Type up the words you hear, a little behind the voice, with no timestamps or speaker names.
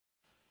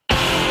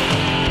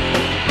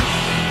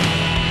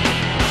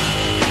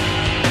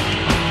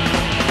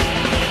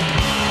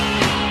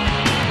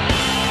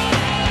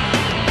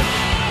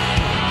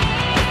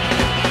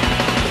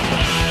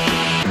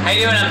How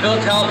you doing? I'm Bill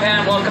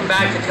Telepan. Welcome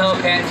back to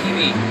Telepan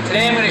TV.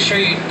 Today I'm going to show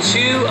you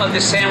two of the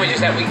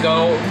sandwiches that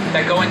go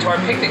into our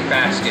picnic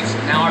baskets.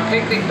 Now our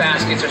picnic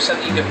baskets are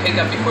something you can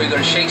pick up before you go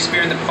to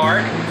Shakespeare in the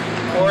park,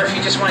 or if you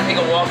just want to take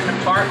a walk in the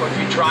park, or if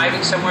you're driving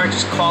somewhere,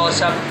 just call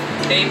us up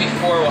the day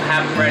before. We'll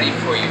have them ready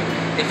for you.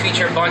 They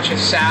feature a bunch of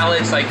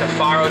salads like a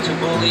farro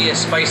tabbouleh, a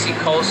spicy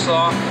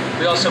coleslaw.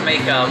 We also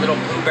make a little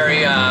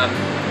blueberry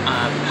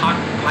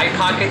pie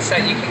pockets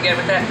that you can get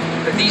with that.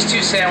 But these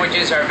two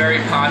sandwiches are very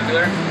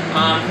popular.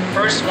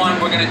 First one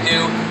we're going to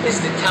do is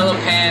the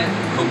Telepan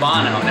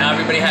Cubano. Now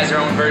everybody has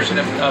their own version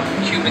of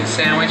Cuban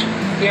sandwich.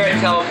 Here at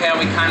Telepan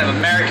we kind of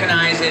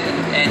Americanize it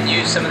and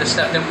use some of the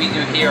stuff that we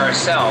do here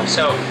ourselves.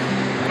 So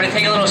I'm going to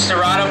take a little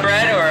serrano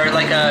bread, or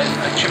like a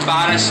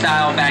ciabatta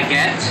style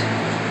baguette.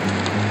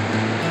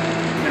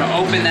 I'm going to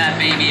open that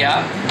baby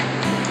up.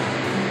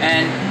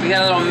 And we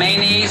got a little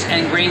mayonnaise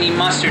and grainy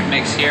mustard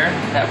mix here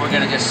that we're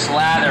going to just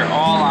slather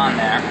all on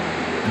there.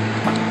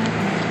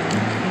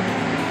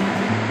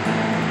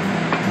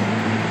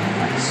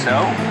 Like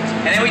so.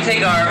 And then we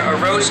take our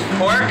roast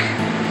pork.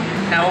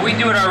 Now what we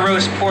do with our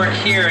roast pork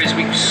here is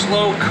we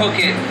slow cook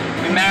it.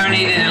 We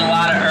marinate it in a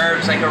lot of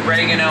herbs like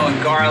oregano and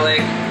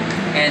garlic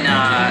and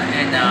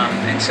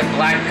some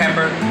black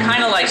pepper. Kind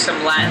of like some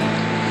Latin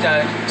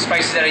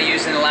spices that I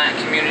use in the Latin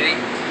community.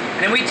 And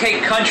then we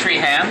take country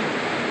ham.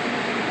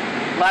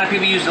 A lot of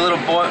people use a little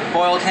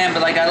boiled ham,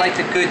 but like I like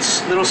the good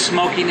little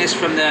smokiness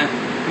from the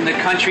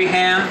country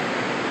ham.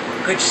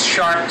 Good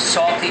sharp,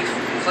 salty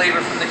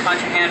flavor from the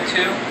country ham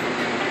too.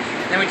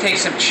 Then we take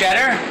some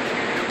cheddar.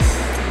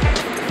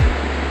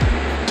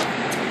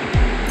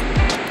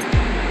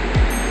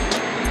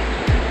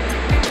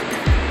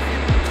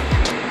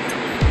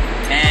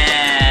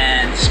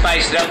 And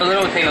spice it up a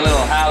little. Take a little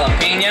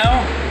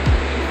jalapeno.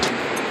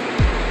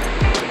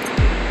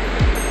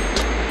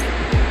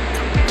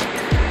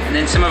 And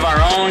then some of our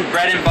own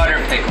bread and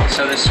butter pickles.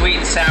 So the sweet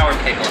and sour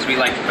pickles we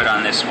like to put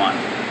on this one.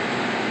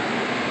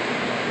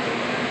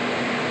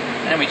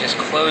 And then we just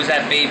close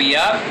that baby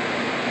up.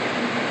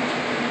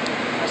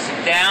 Press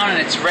it down and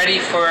it's ready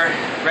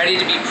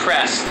to be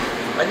pressed.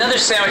 Another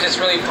sandwich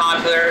that's really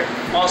popular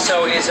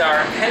also is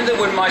our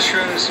Henderwood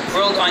mushrooms,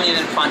 grilled onion,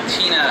 and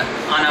fontina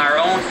on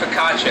our own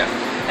focaccia.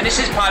 And this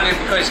is popular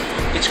because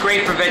it's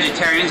great for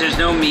vegetarians. There's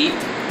no meat,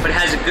 but it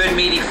has a good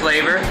meaty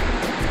flavor.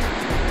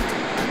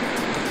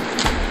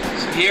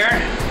 Here,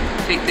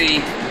 take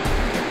the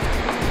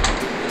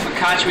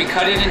focaccia, we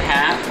cut it in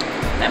half.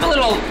 I have a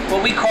little,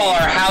 what we call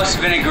our house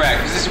vinaigrette,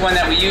 because this is one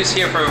that we use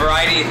here for a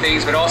variety of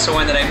things, but also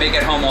one that I make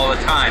at home all the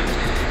time.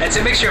 And it's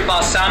a mixture of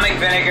balsamic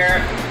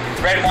vinegar,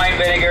 red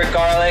wine vinegar,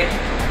 garlic,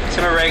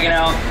 some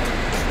oregano.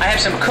 I have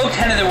some cooked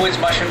Henderwood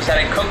mushrooms that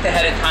I cooked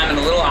ahead of time in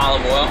a little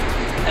olive oil.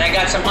 And I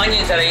got some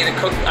onions that I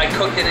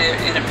cooked in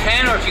a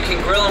pan, or if you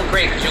can grill them,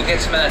 great, because you'll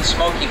get some of that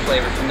smoky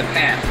flavor from the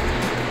pan.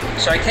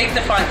 So I take the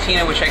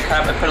fontina, which I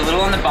cut up, I put a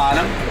little on the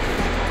bottom,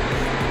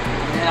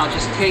 and then I'll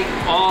just take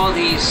all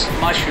these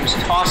mushrooms,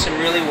 toss them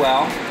really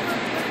well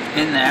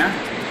in there,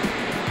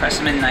 press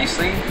them in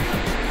nicely.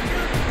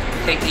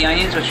 Take the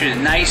onions, which are a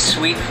nice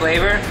sweet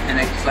flavor, and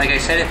it's, like I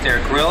said, if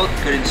they're grilled,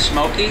 good and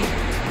smoky.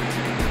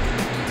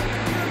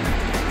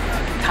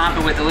 Top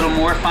it with a little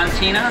more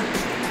fontina.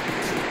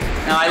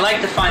 Now I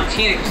like the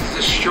fontina because it's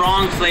a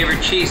strong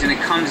flavored cheese and it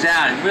comes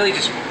out. It really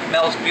just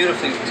melts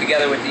beautifully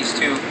together with these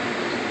two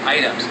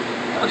items.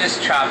 We'll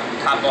just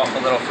top off a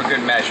little for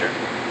good measure.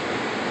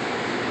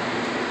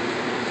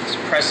 Just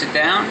press it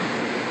down,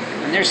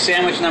 and there's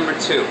sandwich number 2.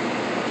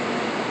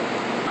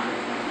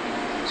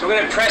 So we're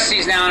going to press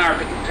these now in our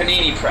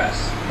panini press.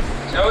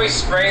 So I always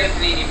spray the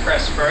panini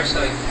press first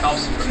so it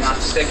helps it from not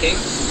sticking.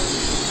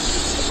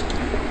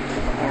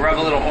 We'll rub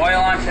a little oil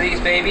onto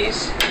these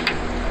babies.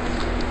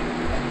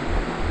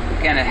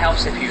 Again, it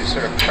helps if you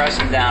sort of press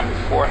them down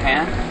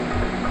beforehand.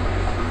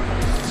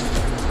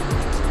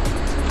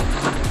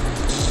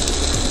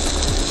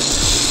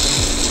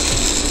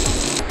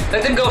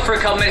 Let them go for a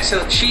couple minutes so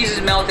the cheese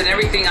is melted and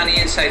everything on the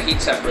inside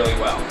heats up really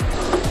well.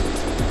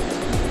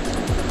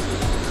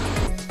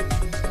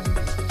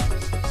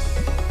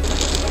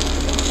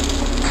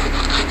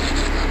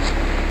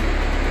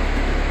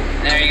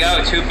 There you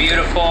go, 2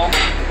 beautiful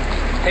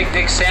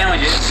picnic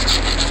sandwiches.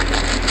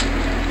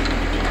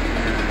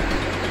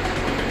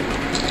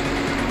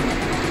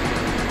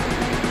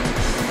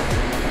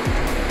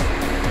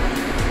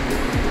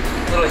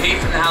 A little heat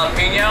from the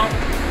jalapeno,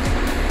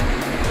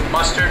 the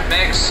mustard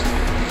mix.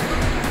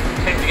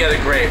 Came together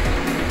great.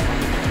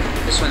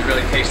 This one's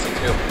really tasty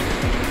too.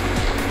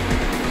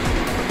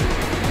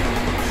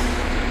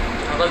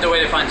 I love the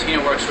way the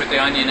fontina works with the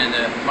onion and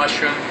the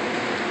mushroom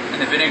and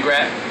the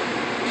vinaigrette.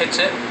 Hits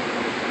it.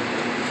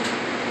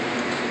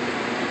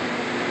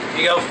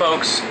 Here you go,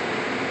 folks.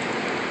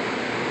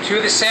 2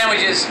 of the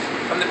sandwiches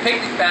from the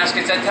picnic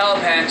baskets at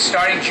Telepan.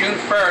 Starting June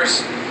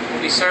 1st,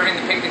 we'll be serving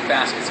the picnic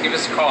baskets. Give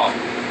us a call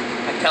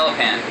at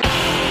Telepan.